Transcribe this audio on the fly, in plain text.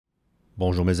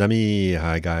Bonjour mes amis,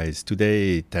 hi guys.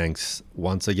 Today, thanks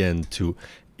once again to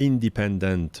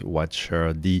Independent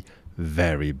Watcher, the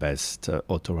very best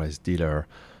authorized dealer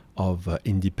of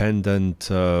independent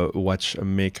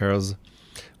watchmakers.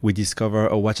 We discover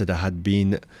a watch that I had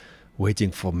been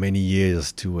waiting for many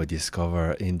years to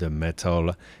discover in the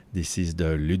metal. This is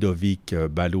the Ludovic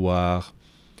Ballouard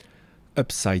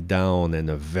upside down, and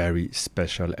a very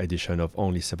special edition of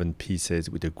only 7 pieces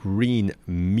with a green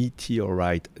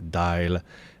meteorite dial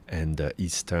and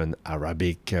Eastern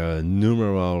Arabic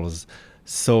numerals.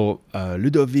 So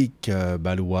Ludovic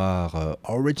Ballouard,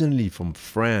 originally from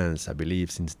France, I believe.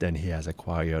 Since then he has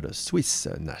acquired a Swiss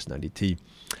nationality.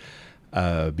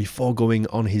 Before going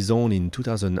on his own in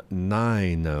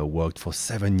 2009, worked for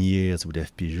 7 years with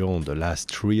F. Pigeon, the last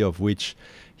 3 of which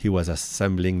he was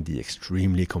assembling the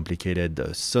extremely complicated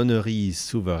Sonnerie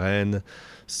Souveraine.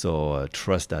 So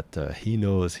trust that he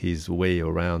knows his way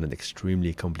around an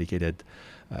extremely complicated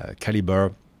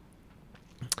caliber.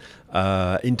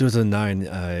 In 2009,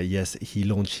 yes, he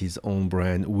launched his own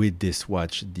brand with this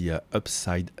watch, the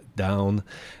Upside Down.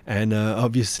 And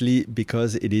obviously,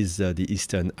 because it is the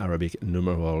Eastern Arabic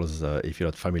numerals, if you're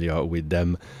not familiar with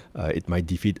them, it might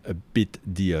defeat a bit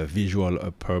the visual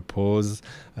purpose,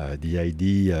 the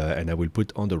idea, and I will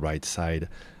put on the right side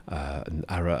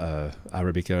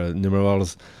Arabic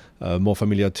numerals, more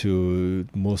familiar to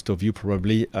most of you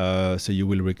probably, so you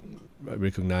will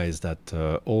recognize that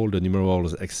all the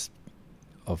numerals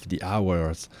of the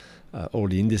hours, all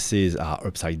the indices are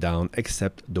upside down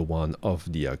except the one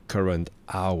of the current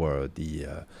hour. The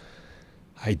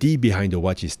idea behind the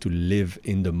watch is to live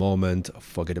in the moment,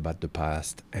 forget about the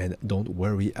past, and don't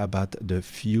worry about the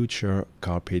future.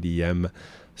 Carpe diem.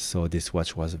 So this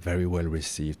watch was very well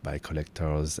received by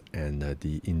collectors and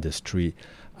the industry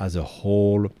as a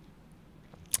whole.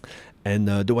 And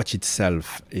the watch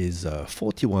itself is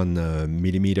 41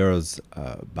 millimeters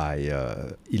by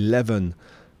 11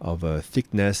 of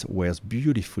thickness, wears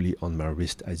beautifully on my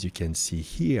wrist, as you can see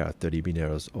here. 30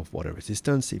 millimeters of water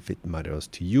resistance, if it matters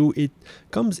to you. It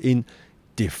comes in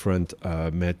different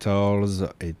metals.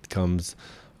 It comes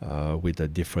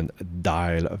with different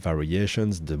dial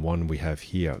variations. The one we have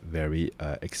here, very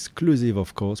exclusive,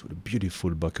 of course, with a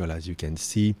beautiful buckle, as you can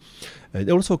see. It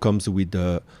also comes with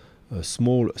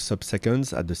small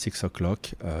sub-seconds at the 6 o'clock.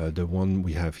 The one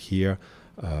we have here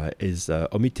is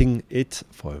omitting it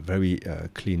for a very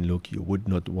clean look. You would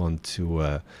not want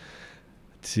to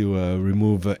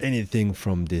remove anything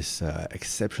from this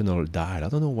exceptional dial. I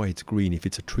don't know why it's green, if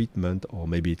it's a treatment or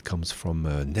maybe it comes from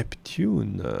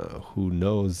Neptune, who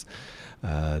knows.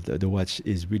 The watch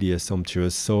is really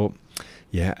sumptuous. So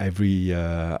yeah, every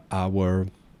hour,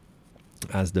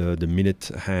 as the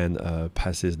minute hand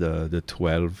passes the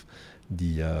 12,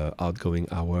 the outgoing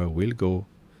hour will go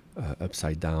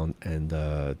upside down, and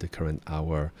the current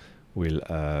hour will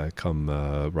come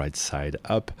right side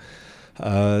up.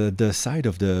 The side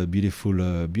of the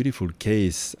beautiful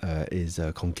case is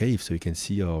concave, so you can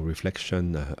see your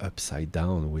reflection upside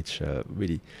down, which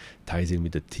really ties in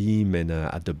with the theme. And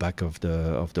at the back of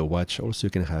the watch, also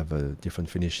you can have different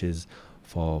finishes.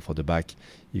 For the back,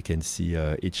 you can see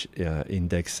each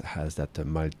index has that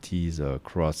Maltese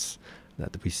cross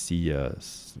that we see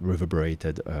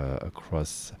reverberated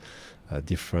across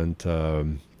different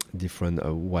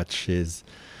watches.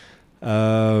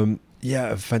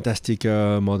 Yeah, a fantastic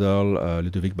model.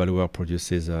 Ludovic Ballouard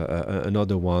produces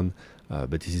another one,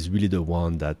 but this is really the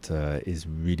one that is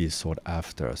really sought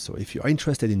after. So if you are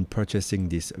interested in purchasing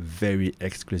this very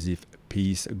exclusive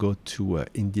piece, go to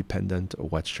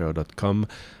independentwatcher.com.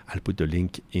 I'll put the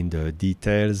link in the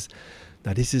details.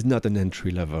 Now, this is not an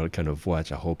entry-level kind of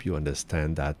watch. I hope you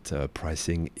understand that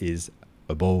pricing is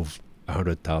above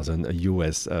 100,000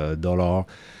 US dollar.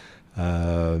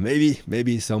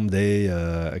 Maybe someday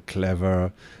a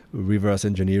clever reverse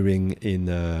engineering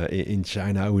in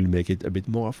China will make it a bit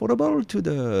more affordable to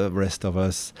the rest of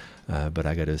us. But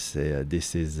I gotta say,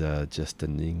 this is just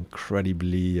an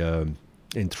incredibly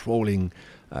enthralling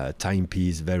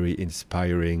timepiece, very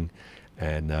inspiring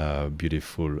and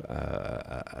beautiful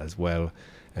as well.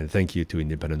 And thank you to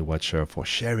Independent Watcher for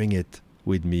sharing it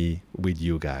with me, with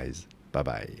you guys. Bye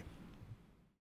bye.